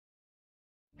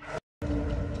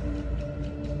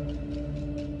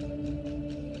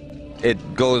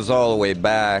it goes all the way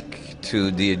back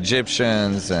to the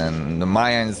Egyptians and the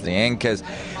Mayans, the Incas.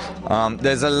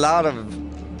 There's a lot of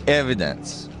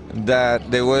evidence that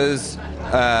there was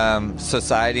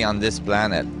society on this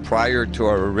planet prior to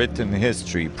our written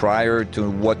history, prior to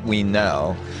what we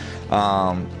know.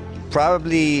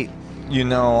 Probably, you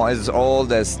know, as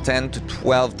old as 10 to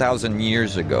 12,000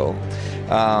 years ago.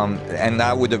 And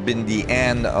that would have been the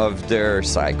end of their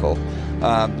cycle.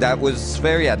 That was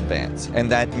very advanced, and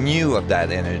that knew of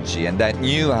that energy, and that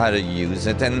knew how to use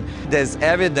it. And there's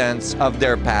evidence of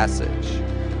their passage.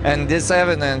 And this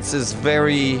evidence is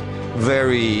very,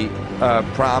 very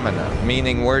prominent,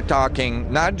 meaning we're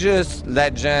talking not just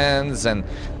legends and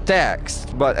texts,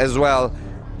 but as well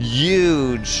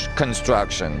huge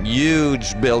construction,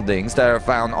 huge buildings that are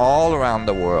found all around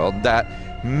the world, that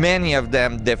many of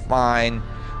them defy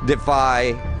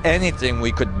anything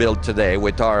we could build today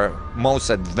with our most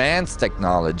advanced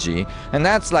technology. And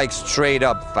that's like straight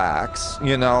up facts.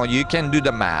 You know, you can do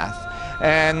the math.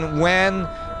 And when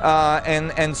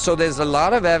and so there's a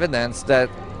lot of evidence that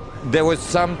there was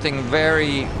something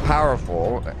very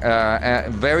powerful,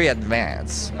 very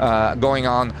advanced going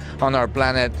on our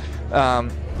planet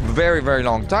very, very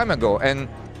long time ago, and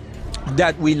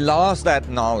that we lost that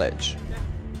knowledge.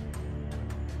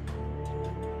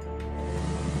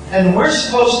 And we're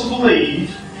supposed to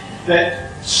believe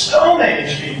that Stone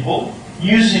Age people,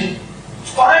 using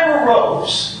fiber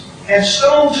ropes and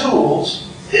stone tools,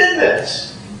 did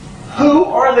this. Who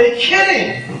are they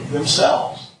kidding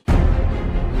themselves?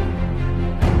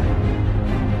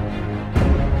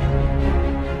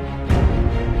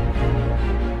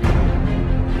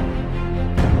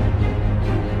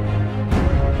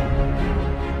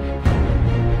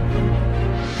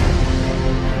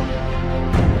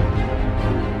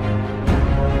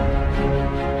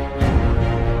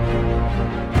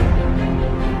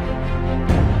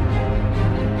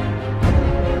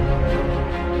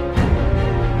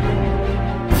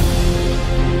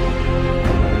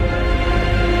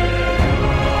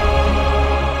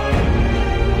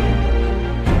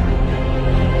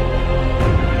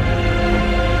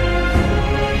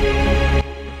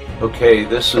 Okay,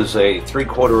 this is a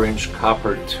 3/4 inch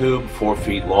copper tube, 4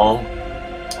 feet long,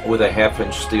 with a 1/2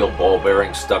 inch steel ball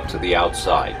bearing stuck to the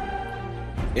outside.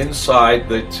 Inside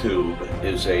the tube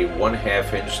is a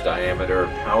 1/2 inch diameter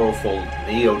powerful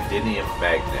neodymium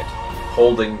magnet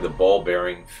holding the ball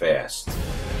bearing fast.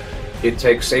 It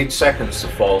takes 8 seconds to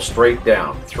fall straight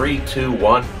down. 3, 2,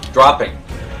 1, dropping.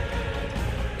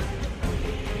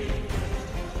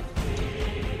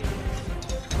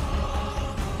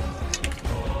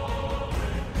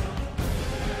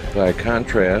 By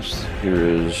contrast, here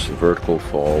is the vertical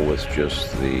fall with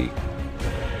just the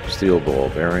steel ball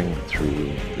bearing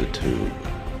through the tube.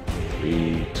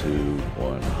 3, 2,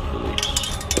 1,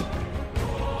 release.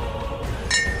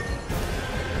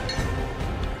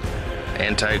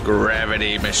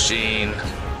 Anti-gravity machine.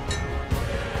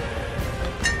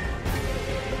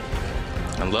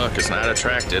 And look, it's not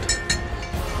attracted.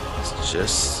 It's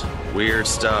just weird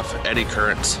stuff, eddy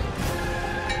currents.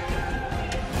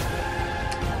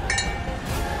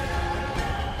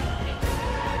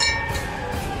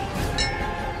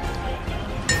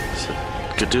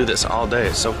 Could do this all day.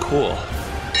 It's so cool.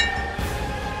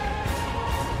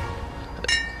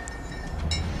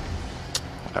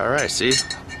 All right, see?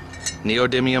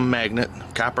 Neodymium magnet,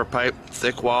 copper pipe,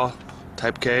 thick wall,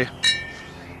 type K.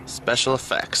 Special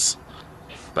effects.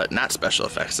 But not special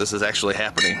effects. This is actually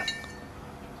happening.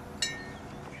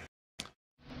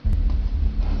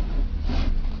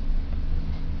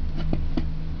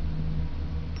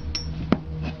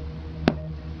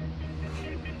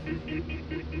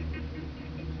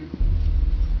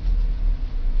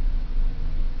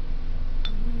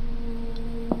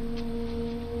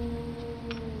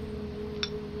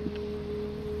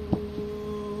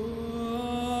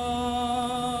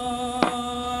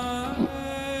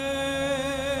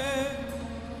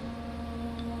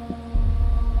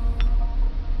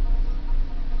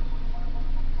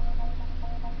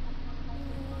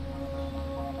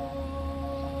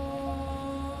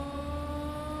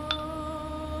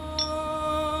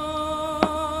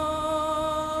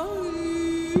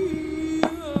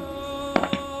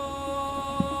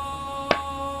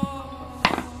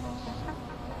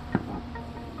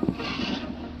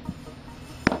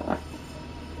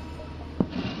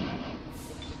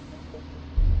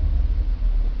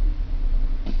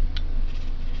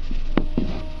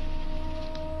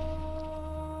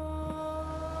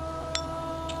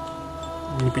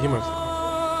 Не понимаю.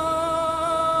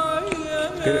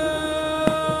 Теперь...